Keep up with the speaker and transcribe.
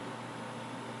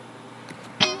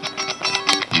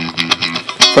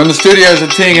From the studios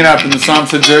of Teeing It Up in the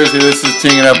Swamps of Jersey, this is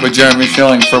Teeing It Up with Jeremy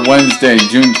Schilling for Wednesday,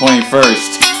 June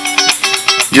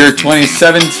 21st, year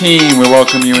 2017. We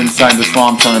welcome you inside the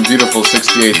swamps on a beautiful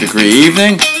 68-degree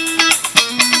evening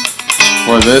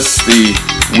for this, the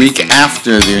week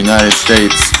after the United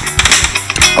States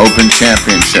Open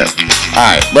Championship.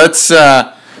 Alright, let's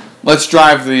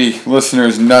drive the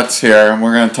listeners nuts here, and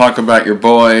we're going to talk about your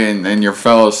boy and your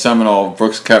fellow Seminole,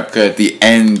 Brooks Koepka, at the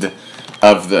end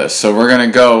of this. So we're going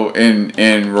to go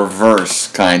in reverse,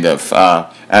 kind of,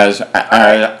 as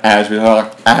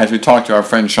we talk to our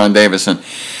friend Sean Davison.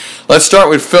 Let's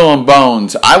start with Phil and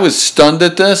Bones. I was stunned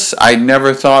at this. I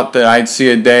never thought that I'd see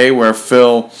a day where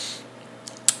Phil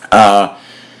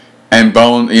and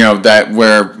Bone,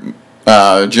 where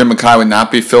Jim Mackay would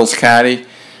not be Phil's caddy.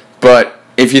 But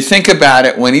if you think about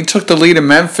it, when he took the lead in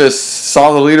Memphis,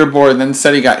 saw the leaderboard, and then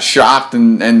said he got shocked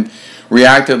and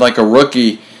reacted like a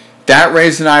rookie, that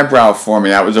raised an eyebrow for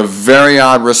me. That was a very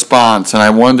odd response, and I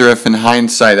wonder if in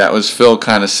hindsight that was Phil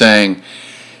kind of saying,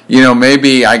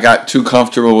 maybe I got too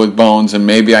comfortable with Bones and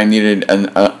maybe I needed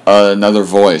another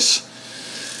voice.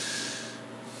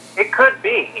 It could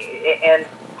be, and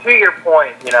to your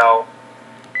point,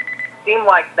 seemed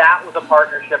like that was a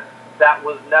partnership that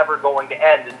was never going to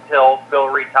end until Phil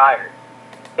retired.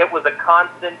 It was a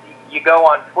constant. You go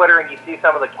on Twitter and you see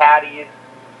some of the caddies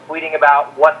tweeting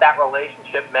about what that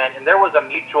relationship meant, and there was a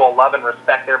mutual love and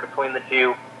respect there between the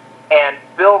two. And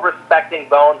Phil respecting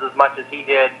Bones as much as he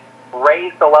did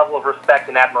raised the level of respect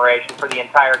and admiration for the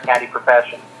entire caddy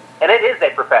profession. And it is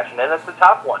a profession, and it's a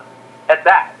tough one at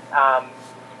that.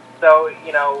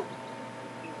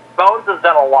 Bones has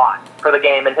done a lot for the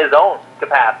game in his own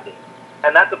capacity.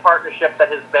 And that's a partnership that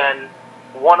has been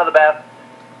one of the best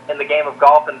in the game of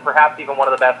golf, and perhaps even one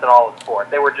of the best in all of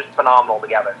sport. They were just phenomenal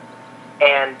together.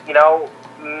 And,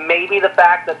 maybe the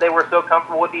fact that they were so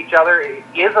comfortable with each other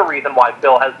is a reason why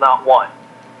Phil has not won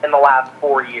in the last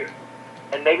 4 years.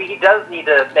 And maybe he does need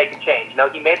to make a change.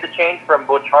 He made the change from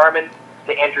Butch Harmon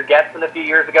to Andrew Getson a few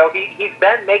years ago. He's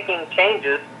been making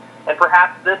changes, and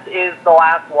perhaps this is the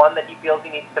last one that he feels he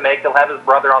needs to make. He'll have his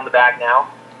brother on the back now.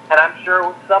 And I'm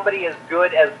sure somebody as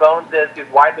good as Bones is, who's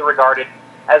widely regarded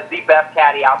as the best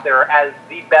caddy out there, as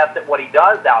the best at what he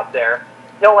does out there,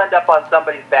 he'll end up on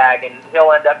somebody's bag, and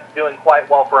he'll end up doing quite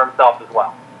well for himself as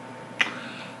well.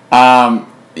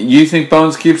 You think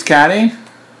Bones keeps caddying?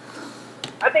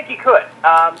 I think he could.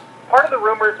 Part of the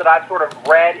rumors that I've sort of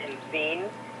read and seen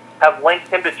have linked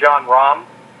him to Jon Rahm.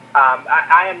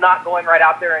 I am not going right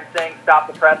out there and saying stop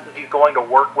the press as he's going to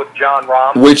work with Jon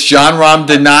Rahm. Which Jon Rahm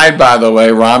denied, by the way.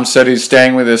 Rahm said he's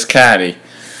staying with his caddy.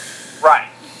 Right.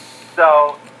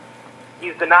 So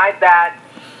he's denied that.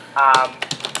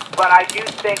 But I do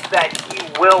think that he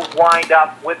will wind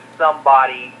up with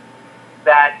somebody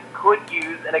that could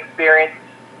use an experienced,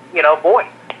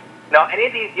 voice. Any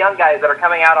of these young guys that are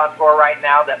coming out on tour right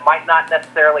now that might not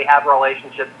necessarily have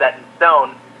relationships set in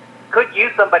stone could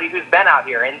use somebody who's been out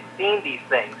here and seen these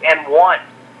things and won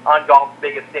on golf's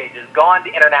biggest stages, gone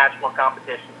to international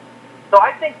competitions. So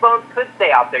I think Bones could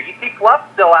stay out there. You see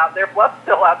Fluff still out there. Fluff's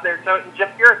still out there toting Jim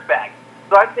Furyk's bag.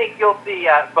 So I think you'll see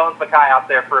Bones Mackay out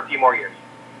there for a few more years.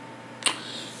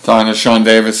 Talking to Sean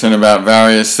Davison about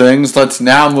various things. Let's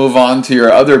now move on to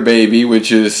your other baby,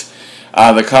 which is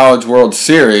the College World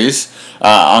Series,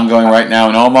 ongoing right now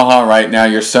in Omaha. Right now,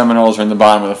 your Seminoles are in the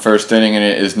bottom of the first inning, and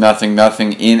it is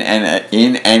 0-0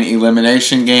 in an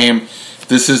elimination game.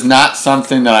 This is not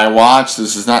something that I watch.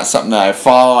 This is not something that I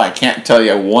follow. I can't tell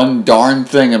you one darn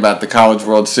thing about the College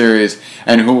World Series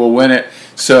and who will win it.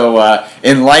 So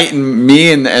enlighten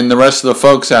me and the rest of the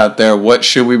folks out there. What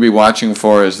should we be watching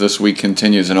for as this week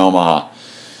continues in Omaha?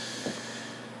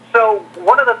 So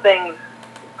one of the things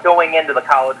going into the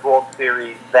College World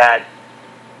Series that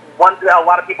a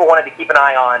lot of people wanted to keep an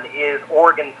eye on is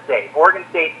Oregon State. Oregon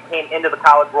State came into the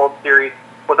College World Series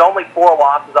with only 4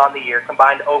 losses on the year,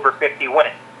 combined over 50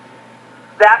 wins.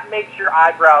 That makes your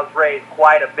eyebrows raise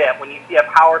quite a bit when you see a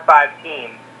Power 5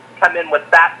 team come in with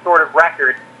that sort of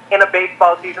record in a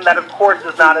baseball season that, of course,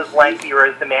 is not as lengthy or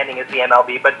as demanding as the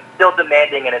MLB, but still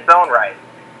demanding in its own right.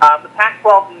 The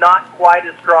Pac-12 not quite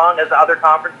as strong as other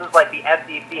conferences like the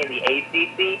SEC and the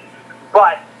ACC,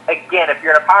 but again, if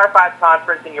you're in a Power 5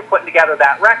 conference and you're putting together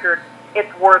that record,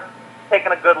 it's worth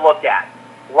taking a good look at.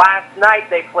 Last night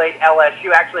they played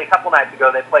LSU. Actually, a couple nights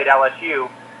ago they played LSU,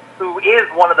 who is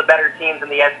one of the better teams in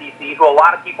the SEC, who a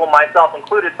lot of people, myself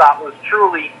included, thought was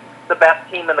truly the best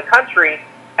team in the country,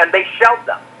 and they shelled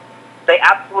them. They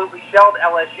absolutely shelled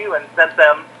LSU and sent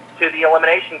them to the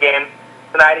elimination game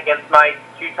tonight against my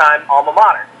 2-time alma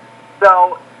mater.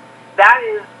 So that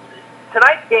is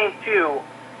tonight's game 2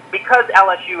 because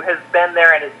LSU has been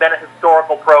there and has been a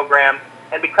historical program,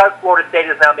 and because Florida State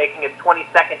is now making its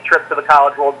 22nd trip to the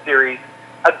College World Series,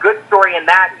 a good story in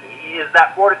that is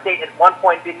that Florida State at one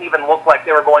point didn't even look like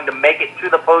they were going to make it to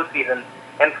the postseason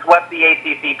and swept the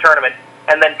ACC tournament,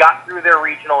 and then got through their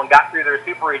regional and got through their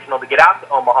super regional to get out to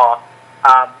Omaha.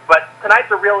 But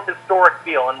tonight's a real historic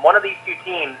feel, and one of these two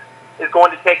teams is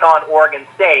going to take on Oregon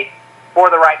State for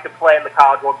the right to play in the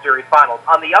College World Series Finals.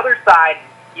 On the other side,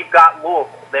 you've got Louisville.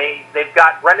 They've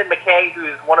got Brendan McKay,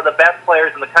 who's one of the best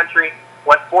players in the country,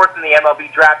 went fourth in the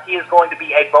MLB draft. He is going to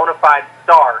be a bona fide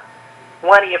star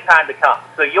plenty of time to come.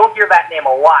 So you'll hear that name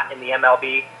a lot in the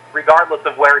MLB, regardless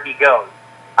of where he goes.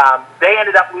 They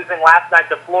ended up losing last night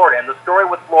to Florida, and the story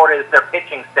with Florida is their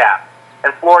pitching staff.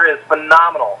 And Florida is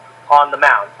phenomenal on the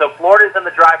mound. So Florida's in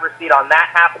the driver's seat on that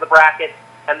half of the bracket,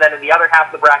 and then in the other half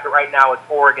of the bracket right now is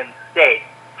Oregon State.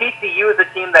 TCU is a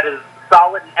team that is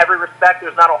solid in every respect.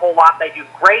 There's not a whole lot they do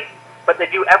great, but they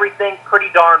do everything pretty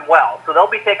darn well. So they'll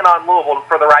be taking on Louisville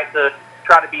for the right to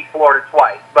try to beat Florida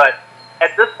twice. But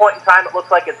at this point in time, it looks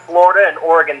like it's Florida and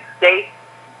Oregon State,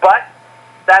 but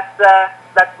that's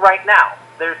right now.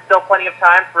 There's still plenty of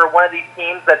time for one of these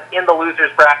teams that's in the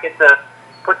losers bracket to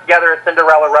put together a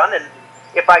Cinderella run, and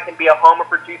if I can be a homer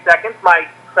for 2 seconds, my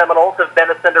Seminoles have been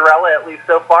a Cinderella at least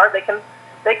so far. They can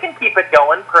keep it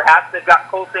going. Perhaps they've got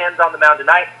Cole Sands on the mound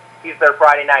tonight. He's their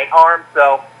Friday night arm,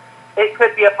 so it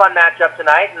could be a fun matchup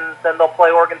tonight, and then they'll play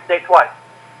Oregon State twice.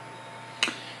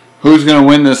 Who's going to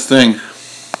win this thing?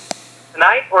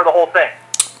 Tonight or the whole thing?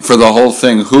 For the whole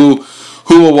thing. Who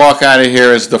will walk out of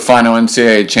here as the final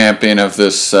NCAA champion of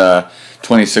this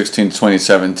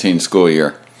 2016-2017 school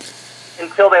year?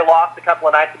 Until they lost a couple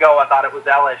of nights ago, I thought it was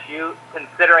LSU.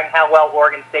 Considering how well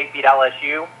Oregon State beat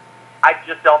LSU, I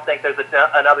just don't think there's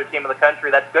another team in the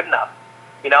country that's good enough.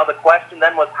 You know, the question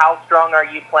then was, how strong are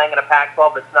you playing in a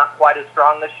Pac-12 that's not quite as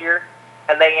strong this year?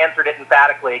 And they answered it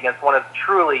emphatically against one of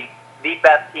truly the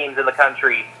best teams in the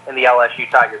country in the LSU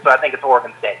Tigers. So I think it's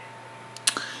Oregon State.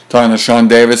 Talking to Sean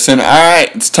Davison. All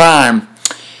right, it's time.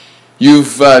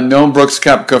 You've known Brooks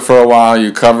Koepka for a while.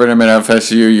 You covered him at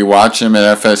FSU. You watch him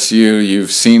at FSU.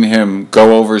 You've seen him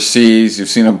go overseas. You've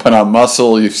seen him put on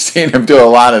muscle. You've seen him do a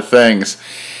lot of things.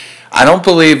 I don't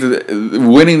believe that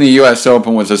winning the U.S.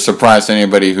 Open was a surprise to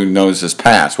anybody who knows his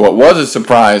past. What was a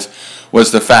surprise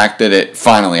was the fact that it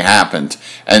finally happened,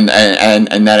 and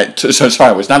that it.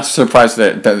 Sorry, it was not a surprise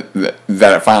that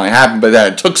it finally happened, but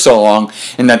that it took so long,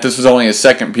 and that this was only his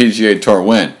second PGA Tour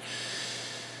win.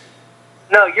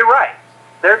 No, you're right.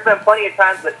 There's been plenty of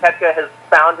times that Koepka has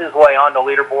found his way onto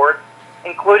leaderboards,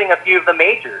 including a few of the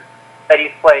majors that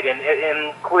he's played in,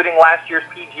 including last year's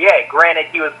PGA. Granted,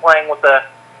 he was playing with a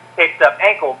taped up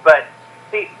ankle, but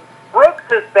see, Brooks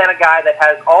has been a guy that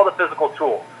has all the physical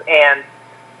tools, and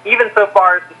even so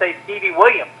far as to say Stevie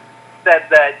Williams said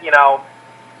that, you know,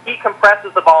 he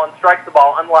compresses the ball and strikes the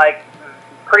ball unlike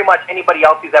pretty much anybody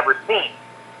else he's ever seen.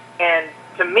 And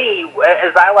to me,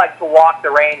 as I like to walk the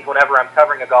range whenever I'm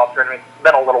covering a golf tournament, it's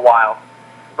been a little while,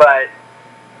 but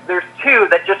there's two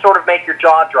that just sort of make your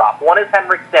jaw drop. One is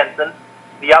Henrik Stenson,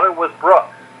 the other was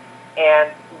Brooks.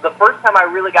 And the first time I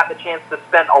really got the chance to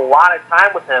spend a lot of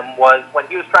time with him was when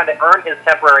he was trying to earn his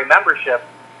temporary membership,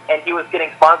 and he was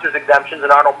getting sponsors exemptions,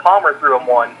 and Arnold Palmer threw him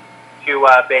one to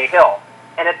Bay Hill.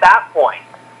 And at that point,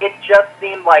 it just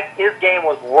seemed like his game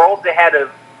was worlds ahead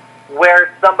of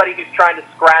where somebody who's trying to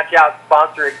scratch out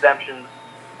sponsor exemptions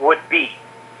would be.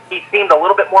 He seemed a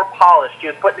little bit more polished. He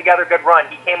was putting together a good run.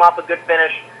 He came off a good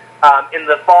finish in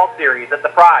the fall series at the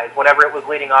Prize whenever it was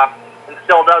leading off, and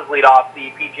still does lead off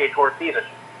the PGA Tour season.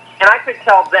 And I could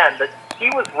tell then that he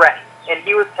was ready, and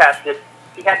he was tested.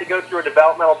 He had to go through a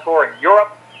developmental tour in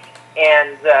Europe,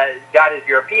 and got his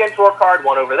European Tour card,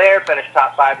 won over there, finished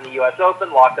top 5 in the U.S.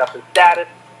 Open, locked up his status,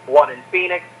 won in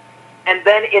Phoenix. And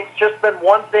then it's just been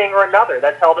one thing or another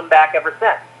that's held him back ever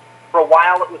since. For a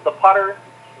while, it was the putter.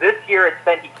 This year, it's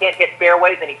been he can't hit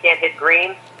fairways and he can't hit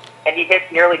greens, and he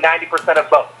hits nearly 90% of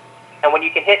both. And when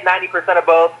you can hit 90% of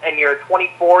both, and you're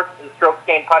 24th in strokes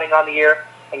gained putting on the year,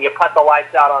 and you putt the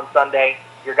lights out on Sunday,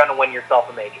 you're going to win yourself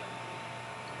a major.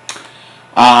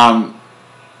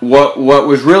 What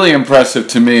was really impressive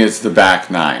to me is the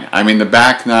back nine. I mean, the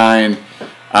back nine.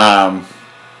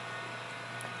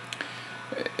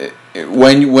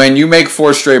 When you make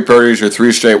 4 straight birdies or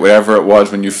 3 straight, whatever it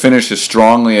was, when you finish as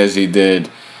strongly as he did,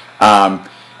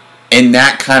 in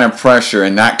that kind of pressure,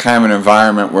 in that kind of an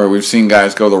environment where we've seen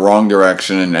guys go the wrong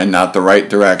direction and not the right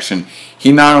direction,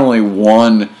 he not only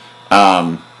won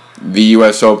the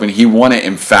U.S. Open, he won it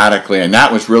emphatically, and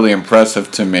that was really impressive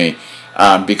to me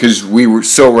because we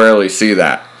so rarely see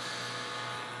that.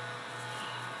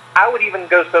 I would even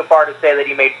go so far to say that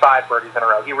he made 5 birdies in a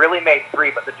row. He really made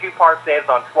 3, but the 2 par saves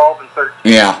on 12 and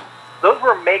 13. Yeah. Those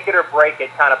were make it or break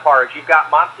it kind of pars. You've got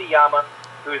Matsuyama,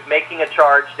 who's making a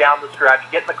charge down the stretch,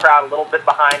 getting the crowd a little bit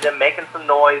behind him, making some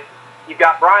noise. You've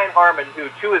got Brian Harman, who,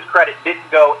 to his credit, didn't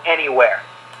go anywhere.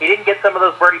 He didn't get some of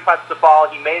those birdie putts to fall.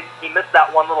 He missed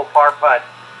that one little par putt,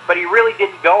 but he really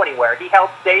didn't go anywhere. He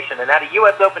held station, and at a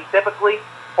U.S. Open, typically,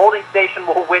 holding station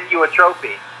will win you a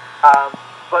trophy.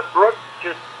 But Brooks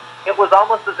it was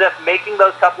almost as if making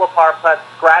those couple of par putts,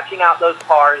 scratching out those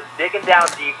pars, digging down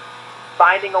deep,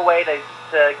 finding a way to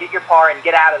get your par and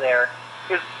get out of there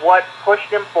is what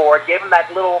pushed him forward, gave him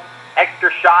that little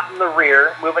extra shot in the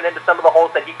rear, moving into some of the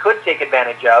holes that he could take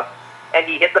advantage of. And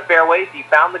he hit the fairways, he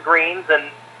found the greens,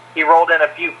 and he rolled in a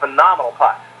few phenomenal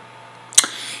putts.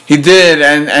 He did,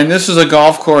 and this is a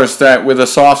golf course that, with a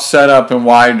soft setup and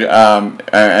wide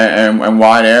and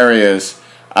wide areas,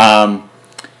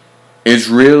 is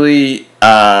really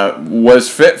was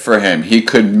fit for him. He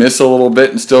could miss a little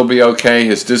bit and still be okay.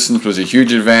 His distance was a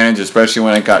huge advantage, especially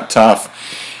when it got tough.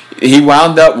 He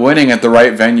wound up winning at the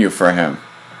right venue for him.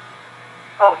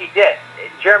 Oh, he did.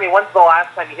 Jeremy, when's the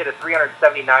last time you hit a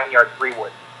 379-yard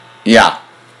 3-wood? Yeah,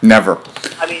 never.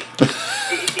 I mean,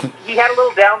 he had a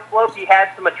little downslope. He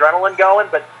had some adrenaline going,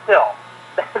 but still,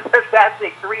 that's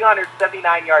a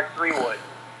 379-yard 3-wood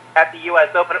at the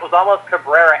U.S. Open. It was almost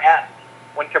Cabrera-esque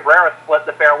when Cabrera split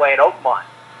the fairway at Oakmont.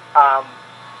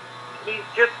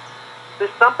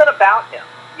 There's something about him.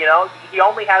 You know, he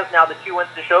only has now the 2 wins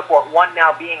to show for it, one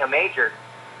now being a major.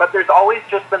 But there's always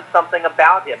just been something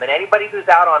about him. And anybody who's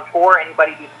out on tour,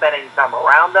 anybody who's spent any time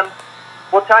around him,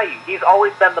 will tell you, he's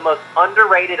always been the most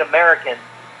underrated American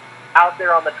out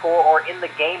there on the tour or in the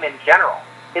game in general.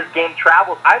 His game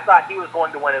travels. I thought he was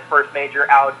going to win his first major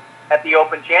out at the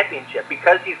Open Championship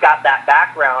because he's got that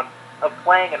background of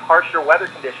playing in harsher weather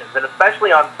conditions. And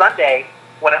especially on Sunday,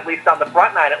 when at least on the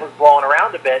front nine it was blowing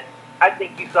around a bit, I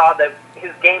think you saw that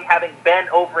his game, having been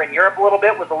over in Europe a little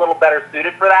bit, was a little better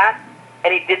suited for that.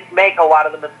 And he didn't make a lot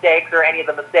of the mistakes or any of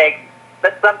the mistakes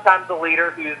that sometimes a leader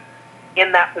who's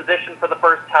in that position for the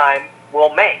first time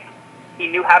will make. He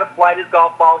knew how to flight his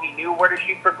golf ball. He knew where to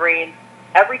shoot for greens.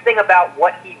 Everything about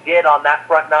what he did on that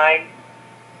front nine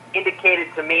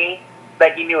indicated to me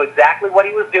that he knew exactly what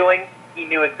he was doing. He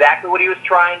knew exactly what he was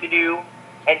trying to do,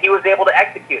 and he was able to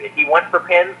execute it. He went for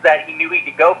pins that he knew he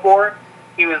could go for.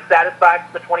 He was satisfied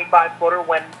with the 25-footer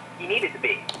when he needed to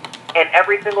be. And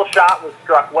every single shot was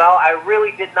struck well. I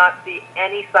really did not see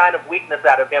any sign of weakness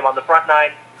out of him on the front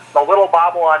nine. The little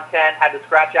bobble on 10, had to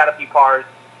scratch out a few pars,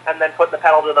 and then put the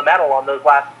pedal to the metal on those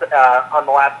last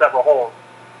several holes.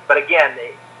 But again,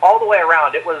 all the way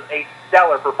around, it was a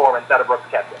stellar performance out of Brooks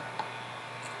Koepka.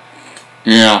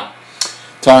 Yeah.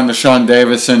 Talking to Sean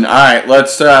Davison. All right,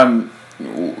 let's.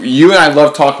 You and I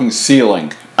love talking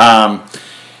ceiling,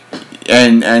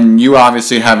 and you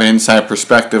obviously have an inside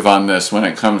perspective on this when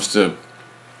it comes to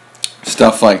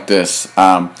stuff like this.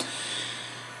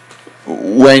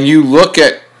 When you look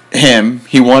at him,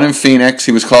 he won in Phoenix.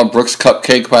 He was called Brooks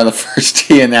Cupcake by the first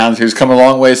tee announcer. He's come a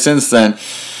long way since then.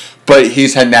 But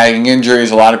he's had nagging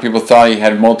injuries. A lot of people thought he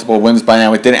had multiple wins by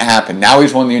now. It didn't happen. Now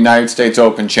he's won the United States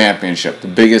Open Championship, the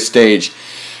biggest stage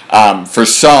for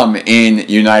some in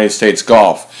United States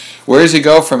golf. Where does he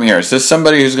go from here? Is this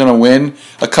somebody who's going to win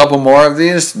a couple more of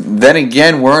these? Then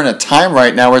again, we're in a time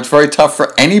right now where it's very tough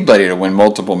for anybody to win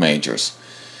multiple majors.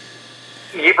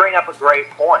 You bring up a great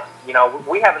point. You know,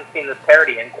 we haven't seen this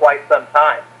parity in quite some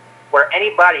time, where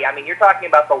anybody, I mean, you're talking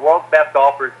about the world's best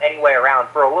golfers anywhere around.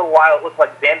 For a little while, it looked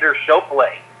like Xander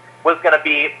Schauffele was going to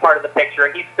be part of the picture,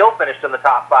 and he still finished in the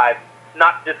top 5.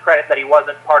 Not to discredit that he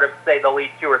wasn't part of, say, the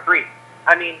lead 2 or 3.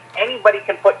 I mean, anybody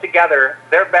can put together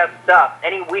their best stuff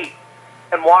any week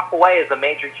and walk away as a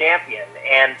major champion.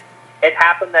 And it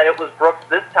happened that it was Brooks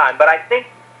this time. But I think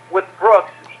with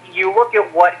Brooks, you look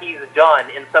at what he's done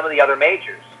in some of the other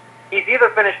majors. He's either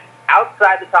finished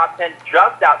outside the top 10,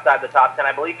 just outside the top 10.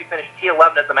 I believe he finished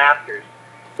T11 at the Masters.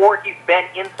 Or he's been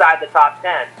inside the top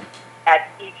 10 at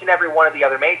each and every one of the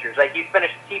other majors. Like, he's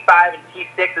finished T5 and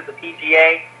T6 at the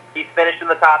PGA. He's finished in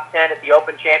the top 10 at the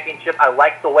Open Championship. I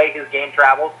like the way his game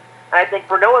travels. And I think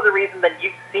for no other reason than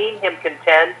you've seen him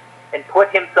contend and put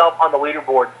himself on the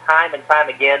leaderboard time and time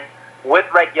again with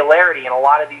regularity in a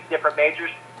lot of these different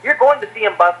majors, you're going to see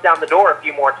him bust down the door a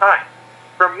few more times.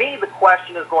 For me, the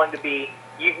question is going to be,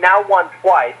 you've now won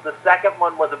twice. The second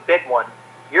one was a big one.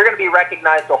 You're going to be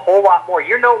recognized a whole lot more.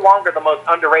 You're no longer the most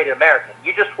underrated American.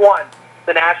 You just won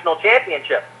the national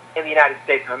championship in the United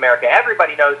States of America.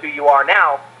 Everybody knows who you are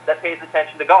now that pays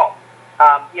attention to golf.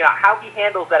 You know, how he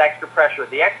handles that extra pressure,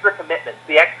 the extra commitments,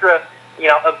 the extra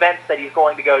events that he's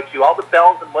going to go to, all the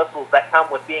bells and whistles that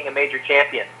come with being a major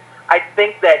champion. I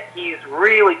think that he's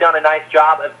really done a nice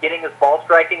job of getting his ball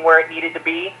striking where it needed to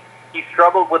be. He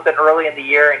struggled with it early in the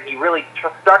year, and he really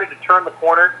started to turn the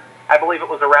corner. I believe it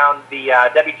was around the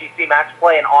WGC match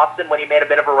play in Austin when he made a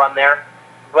bit of a run there.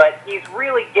 But he's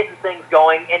really getting things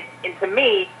going, and to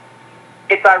me,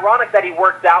 it's ironic that he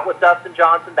worked out with Dustin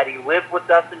Johnson, that he lived with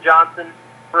Dustin Johnson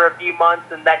for a few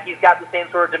months, and that he's got the same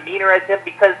sort of demeanor as him,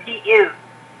 because he is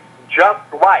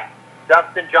just like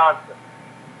Dustin Johnson.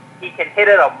 He can hit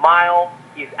it a mile.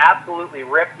 He's absolutely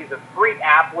ripped. He's a freak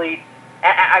athlete.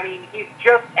 I mean, he's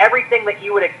just everything that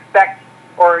you would expect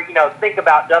or, think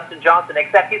about Dustin Johnson,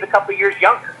 except he's a couple years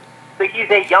younger. So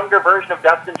he's a younger version of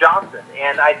Dustin Johnson,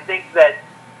 and I think that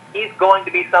he's going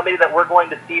to be somebody that we're going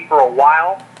to see for a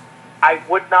while. I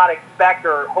would not expect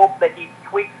or hope that he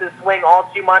tweaks his swing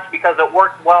all too much, because it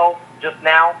works well just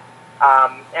now,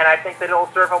 and I think that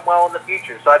it'll serve him well in the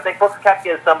future. So I think Brooks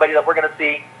Koepka is somebody that we're going to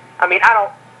see. I mean, I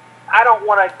don't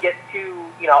want to get too,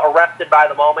 arrested by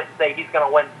the moment and say he's going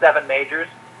to win 7 majors,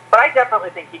 but I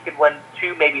definitely think he could win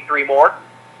 2, maybe 3 more,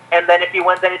 and then if he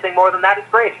wins anything more than that, it's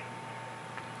great.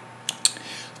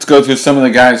 Let's go through some of the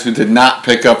guys who did not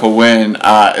pick up a win.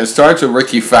 It starts with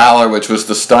Rickie Fowler, which was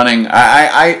the stunning.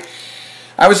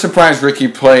 I was surprised Rickie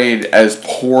played as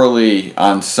poorly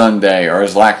on Sunday, or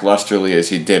as lacklusterly as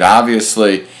he did.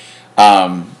 Obviously,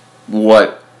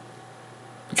 what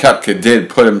Koepka did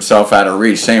put himself out of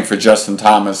reach. Same for Justin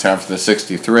Thomas after the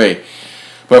 63.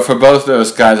 But for both of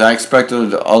those guys, I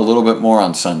expected a little bit more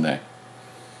on Sunday.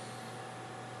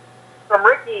 From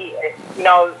Rickie,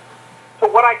 to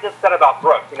what I just said about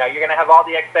Brooks, you're going to have all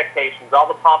the expectations, all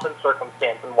the pomp and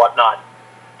circumstance and whatnot.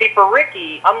 See, for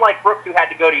Rickie, unlike Brooks, who had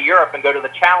to go to Europe and go to the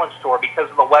Challenge Tour because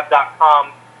of the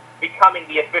Web.com becoming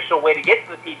the official way to get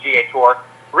to the PGA Tour,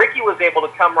 Rickie was able to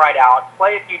come right out,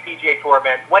 play a few PGA Tour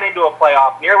events, went into a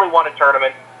playoff, nearly won a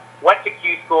tournament, went to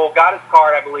Q School, got his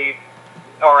card, I believe.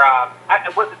 Or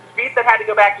was it Spieth that had to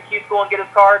go back to Q School and get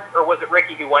his card, or was it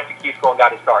Rickie who went to Q School and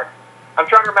got his card? I'm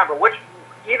trying to remember which.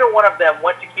 Either one of them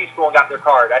went to Q School and got their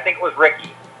card. I think it was Rickie.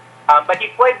 But he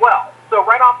played well. So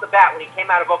right off the bat, when he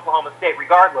came out of Oklahoma State,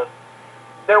 regardless,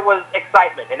 there was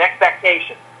excitement and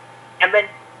expectation. And then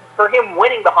for him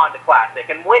winning the Honda Classic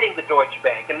and winning the Deutsche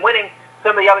Bank and winning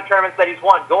some of the other tournaments that he's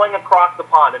won, going across the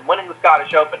pond and winning the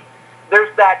Scottish Open,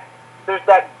 there's that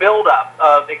build-up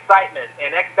of excitement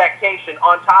and expectation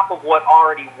on top of what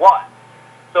already was.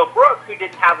 So Brooks, who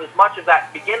didn't have as much of that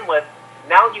to begin with,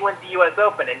 now he wins the U.S.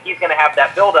 Open, and he's going to have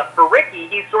that build-up. For Rickie,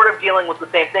 he's sort of dealing with the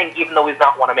same thing, even though he's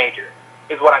not won a major,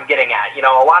 is what I'm getting at.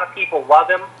 A lot of people love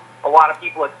him. A lot of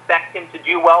people expect him to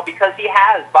do well because he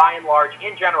has, by and large,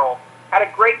 in general, had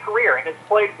a great career and has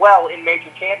played well in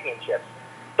major championships.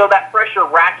 So that pressure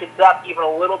ratchets up even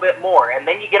a little bit more, and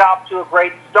then you get off to a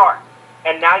great start.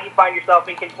 And now you find yourself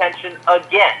in contention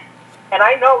again. And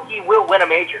I know he will win a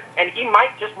major, and he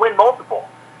might just win multiple.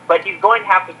 But he's going to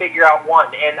have to figure out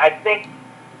one. And I think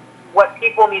what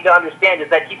people need to understand is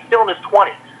that he's still in his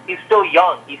 20s. He's still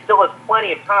young. He still has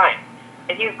plenty of time.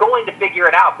 And he's going to figure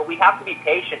it out. But we have to be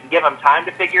patient and give him time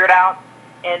to figure it out.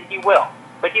 And he will.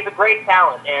 But he's a great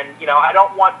talent. And, I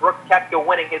don't want Brooks Koepka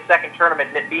winning his second tournament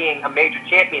and it being a major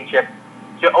championship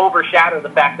to overshadow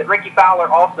the fact that Rickie Fowler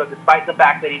also, despite the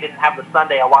fact that he didn't have the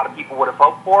Sunday a lot of people would have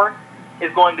hoped for,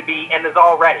 is going to be and is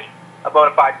already a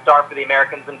bona fide star for the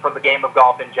Americans and for the game of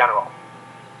golf in general.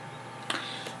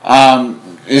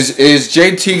 Is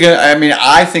JT going to...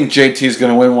 I think JT is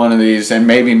going to win one of these and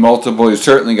maybe multiple. You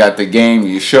certainly got the game.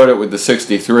 You showed it with the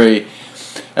 63.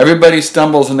 Everybody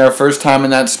stumbles in their first time in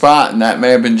that spot, and that may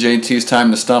have been JT's time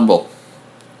to stumble.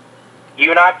 You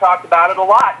and I have talked about it a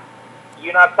lot. You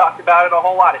and I have talked about it a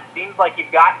whole lot. It seems like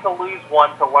you've got to lose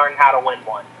one to learn how to win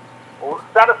one.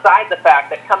 Set aside the fact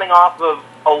that coming off of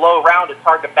a low round, it's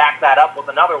hard to back that up with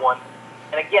another one.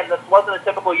 And again, this wasn't a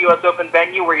typical U.S. Open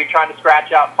venue where you're trying to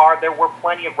scratch out par. There were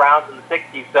plenty of rounds in the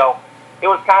 60s, so it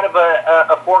was kind of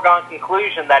a foregone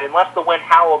conclusion that unless the wind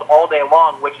howled all day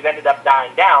long, which it ended up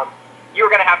dying down, you were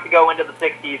going to have to go into the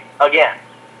 60s again.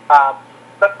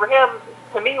 But for him,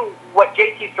 to me, what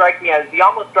JT strikes me as, he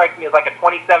almost strikes me as like a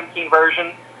 2017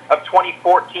 version of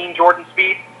 2014 Jordan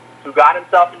Spieth, who got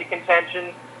himself into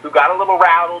contention, who got a little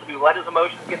rattled, who let his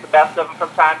emotions get the best of him from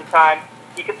time to time.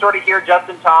 You can sort of hear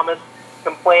Justin Thomas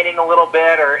complaining a little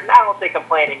bit, or I don't say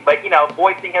complaining, but,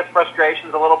 voicing his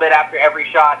frustrations a little bit after every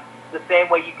shot, the same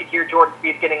way you could hear Jordan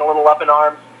Spieth getting a little up in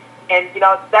arms. And,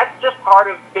 that's just part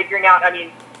of figuring out,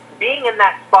 being in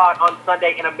that spot on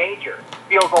Sunday in a major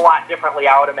feels a lot differently,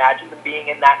 I would imagine, than being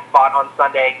in that spot on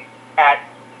Sunday at,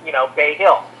 Bay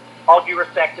Hill. All due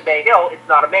respect to Bay Hill, it's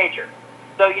not a major.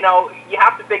 So, you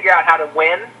have to figure out how to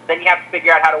win, then you have to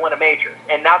figure out how to win a major.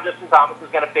 And now Justin Thomas is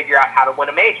going to figure out how to win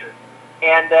a major.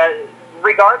 And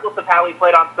regardless of how he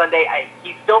played on Sunday,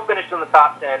 he still finished in the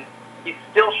top 10. He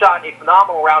still shot a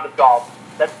phenomenal round of golf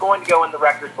that's going to go in the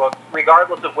record books,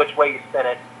 regardless of which way you spin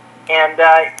it. And,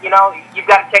 you've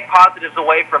got to take positives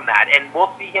away from that. And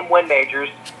we'll see him win majors.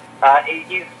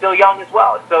 He's still young as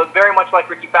well. So very much like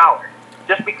Ricky Fowler.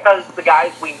 Just because the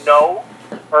guys we know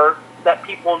or that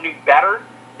people knew better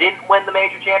didn't win the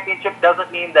major championship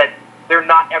doesn't mean that they're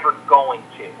not ever going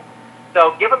to.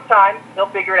 So give him time. He'll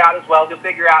figure it out as well. He'll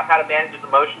figure out how to manage his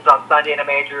emotions on Sunday in a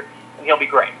major, and he'll be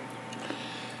great.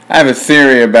 I have a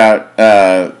theory about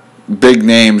big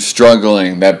names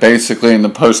struggling, that basically in the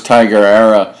post-Tiger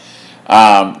era,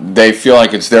 they feel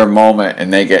like it's their moment,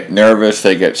 and they get nervous,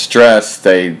 they get stressed,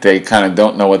 they kind of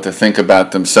don't know what to think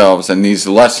about themselves. And these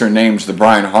lesser names, the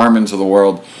Brian Harmons of the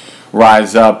world,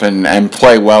 rise up and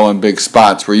play well in big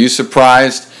spots. Were you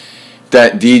surprised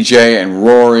that DJ and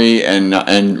Rory and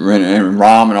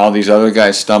Rahm and all these other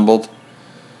guys stumbled?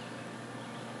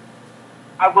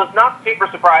 I was not super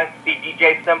surprised to see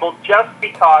DJ stumble just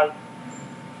because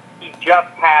he just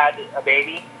had a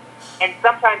baby. And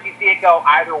sometimes you see it go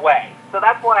either way. So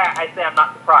that's why I say I'm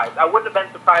not surprised. I wouldn't have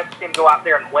been surprised to see him go out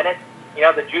there and win it.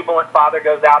 The jubilant father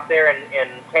goes out there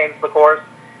and tames the course.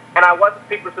 And I wasn't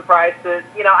super surprised to,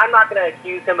 I'm not going to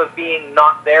accuse him of being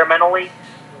not there mentally.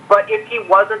 But if he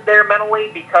wasn't there mentally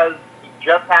because he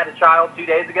just had a child 2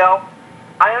 days ago,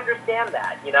 I understand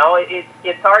that.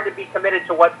 It's hard to be committed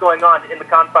to what's going on in the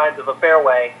confines of a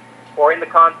fairway or in the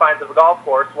confines of a golf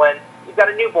course when you've got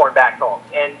a newborn back home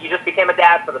and you just became a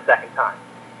dad for the second time.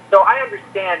 So I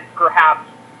understand perhaps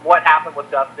what happened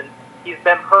with Dustin. He's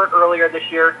been hurt earlier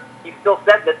this year. He still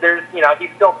said that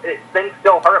things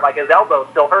still hurt, like his elbow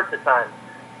still hurts at times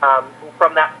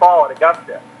from that fall at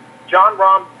Augusta. Jon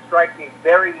Rahm strikes me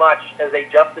very much as a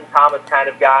Justin Thomas kind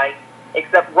of guy,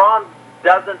 except Rahm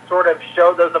doesn't sort of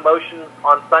show those emotions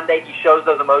on Sunday. He shows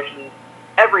those emotions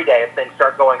every day if things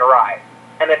start going awry.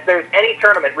 And if there's any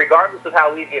tournament, regardless of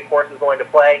how easy a course is going to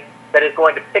play, that is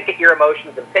going to pick at your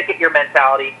emotions and pick at your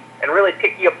mentality and really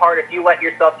pick you apart if you let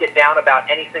yourself get down about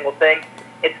any single thing,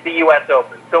 it's the U.S.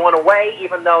 Open. So in a way,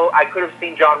 even though I could have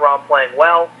seen Jon Rahm playing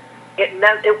well,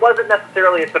 it wasn't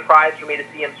necessarily a surprise for me to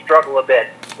see him struggle a bit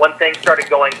when things started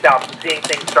going south and seeing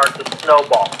things start to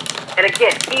snowball. And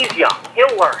again, he's young.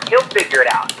 He'll learn. He'll figure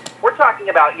it out. We're talking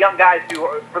about young guys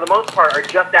who, for the most part, are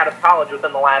just out of college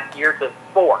within the last year to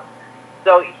 4.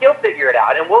 So he'll figure it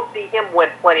out, and we'll see him win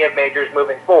plenty of majors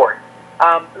moving forward.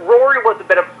 Rory was a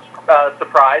bit of a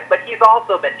surprise, but he's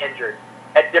also been injured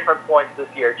at different points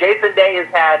this year. Jason Day has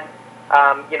had,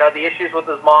 the issues with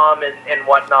his mom and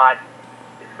whatnot.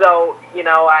 So,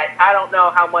 I don't know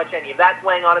how much any of that's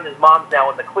weighing on him. His mom's now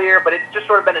in the clear, but it's just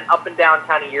sort of been an up and down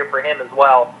kind of year for him as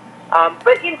well.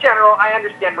 But in general, I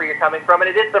understand where you're coming from, and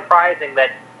it is surprising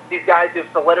that these guys who've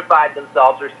solidified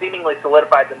themselves or seemingly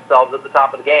solidified themselves at the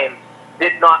top of the game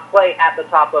did not play at the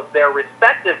top of their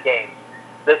respective games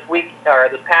this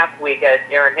past week at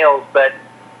Erin Hills. But,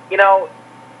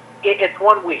 it's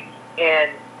 1 week,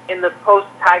 and in the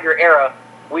post-Tiger era,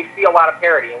 we see a lot of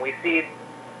parity, and we see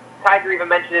Tiger even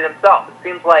mentioned it himself. It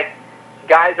seems like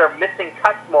guys are missing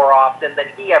cuts more often than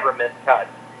he ever missed cuts.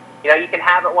 You can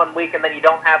have it 1 week and then you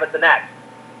don't have it the next.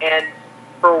 And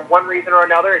for one reason or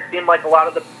another, it seemed like a lot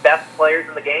of the best players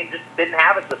in the game just didn't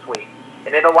have it this week.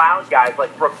 And it allowed guys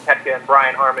like Brooks Koepka and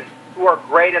Brian Harman, who are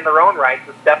great in their own right,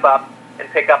 to step up and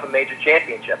pick up a major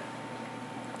championship.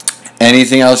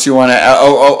 Anything else you want to...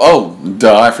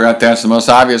 I forgot to ask the most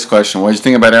obvious question. What did you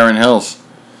think about Erin Hills?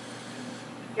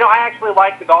 I actually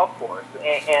like the golf course,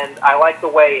 and I like the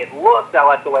way it looked. I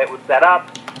like the way it was set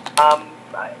up.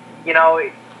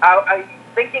 I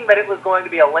thinking that it was going to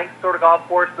be a links sort of golf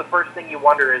course, the first thing you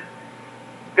wonder is,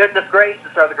 goodness gracious,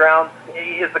 is the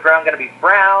ground going to be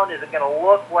brown? Is it going to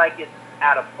look like it's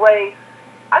out of place?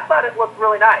 I thought it looked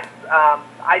really nice.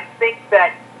 I think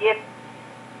that if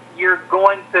you're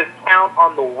going to count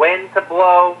on the wind to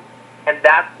blow, and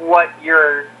that's what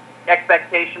your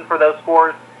expectation for those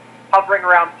scores hovering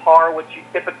around par, which you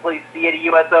typically see at a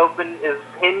U.S. Open, is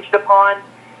hinged upon,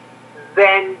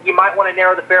 then you might want to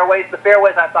narrow the fairways. The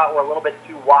fairways I thought were a little bit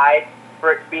too wide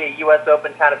for it to be a U.S.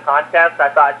 Open kind of contest. I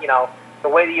thought, the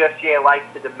way the USGA likes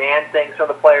to demand things from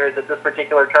the players at this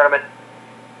particular tournament,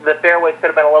 the fairways could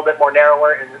have been a little bit more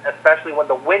narrower, and especially when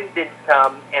the wind didn't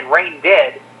come and rain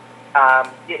did,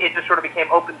 it just sort of became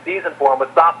open season for them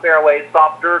with soft fairways,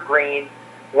 softer greens,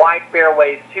 wide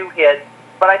fairways, 2 hits.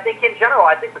 But I think in general,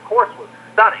 the course was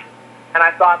stunning. And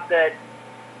I thought that,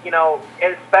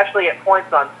 especially at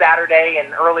points on Saturday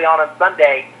and early on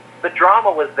Sunday, the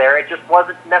drama was there. It just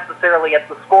wasn't necessarily at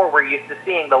the score we're used to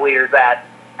seeing the leaders at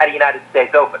a United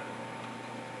States Open.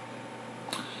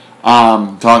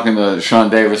 Talking to Sean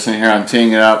Davison here on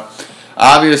Teeing It Up.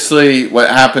 Obviously, what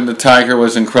happened to Tiger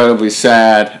was incredibly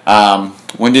sad.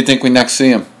 When do you think we next see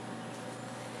him?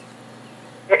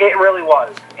 It really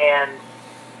was. And,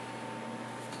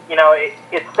 you know,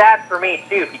 it's sad for me,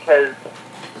 too, because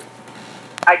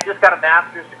I just got a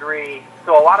master's degree,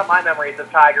 so a lot of my memories of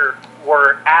Tiger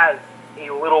were as a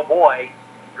little boy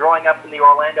growing up in the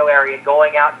Orlando area,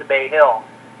 going out to Bay Hill.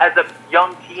 As a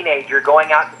young teenager,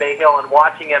 going out to Bay Hill and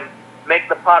watching him make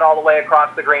the putt all the way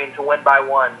across the green to win by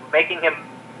one,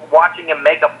 watching him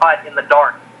make a putt in the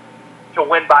dark to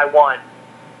win by one.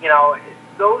 You know,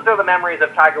 those are the memories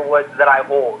of Tiger Woods that I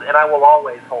hold, and I will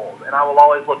always hold, and I will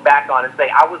always look back on and say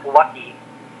I was lucky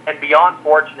and beyond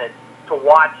fortunate to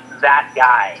watch that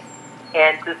guy,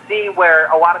 and to see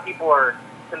where a lot of people are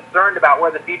concerned about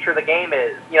where the future of the game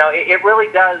is. You know, it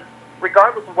really does,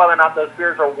 regardless of whether or not those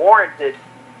fears are warranted,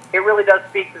 it really does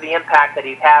speak to the impact that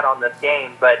he's had on this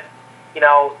game. But, you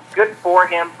know, good for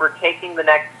him for taking the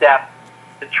next step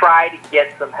to try to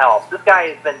get some help. This guy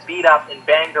has been beat up and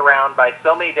banged around by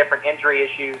so many different injury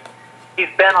issues. He's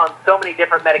been on so many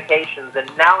different medications, and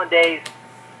nowadays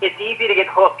it's easy to get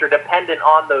hooked or dependent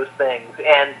on those things.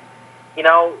 And, you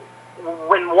know,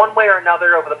 when one way or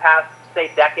another over the past,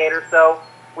 say, decade or so,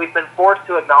 we've been forced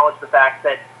to acknowledge the fact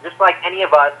that just like any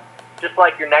of us, just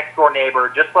like your next door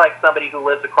neighbor, just like somebody who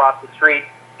lives across the street,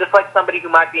 just like somebody who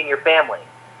might be in your family,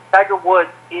 Tiger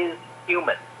Woods is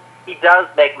human. He does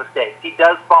make mistakes. He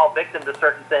does fall victim to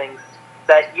certain things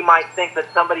that you might think that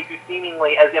somebody who's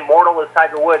seemingly as immortal as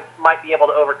Tiger Woods might be able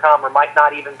to overcome, or might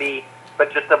not even be,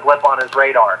 but just a blip on his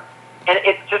radar. And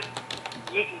it's just,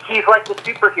 he's like the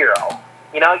superhero.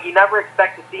 You know, you never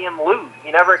expect to see him lose.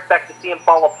 You never expect to see him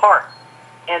fall apart.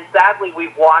 And sadly,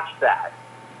 we've watched that.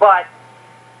 But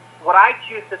what I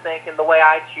choose to think, and the way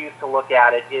I choose to look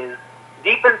at it, is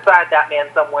deep inside that man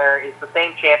somewhere is the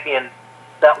same champion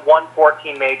that won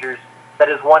 14 majors, that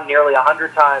has won nearly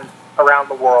 100 times around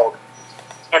the world.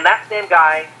 And that same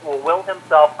guy will will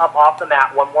himself up off the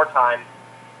mat one more time,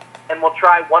 and will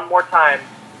try one more time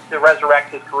to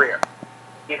resurrect his career.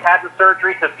 He's had the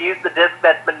surgery to fuse the disc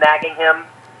that's been nagging him.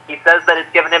 He says that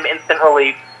it's given him instant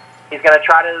relief. He's going to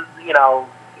try to,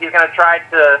 he's going to try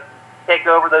to take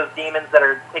over those demons that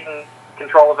are taking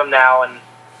control of him now. And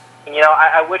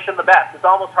I wish him the best. It's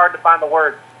almost hard to find the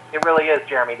words. It really is,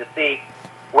 Jeremy, to see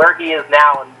where he is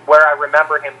now and where I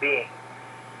remember him being.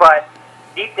 But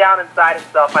deep down inside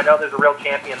himself, I know there's a real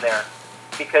champion there,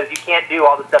 because you can't do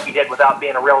all the stuff he did without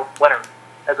being a real winner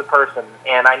as a person.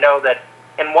 And I know that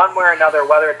in one way or another,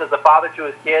 whether it's as a father to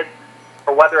his kids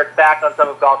or whether it's back on some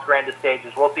of golf's grandest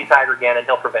stages, we'll see Tiger again, and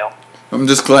he'll prevail. I'm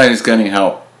just glad he's getting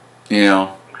help.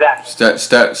 Exactly.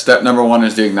 Step number one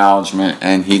is the acknowledgement,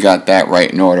 and he got that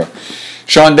right in order.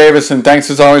 Sean Davison, thanks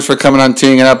as always for coming on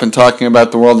Teeing It Up and talking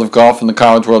about the world of golf and the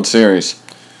College World Series.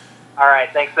 All right,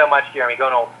 thanks so much, Jeremy. Go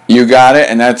Noles. You got it,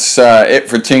 and that's it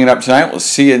for Teeing It Up tonight. We'll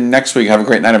see you next week. Have a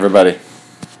great night, everybody.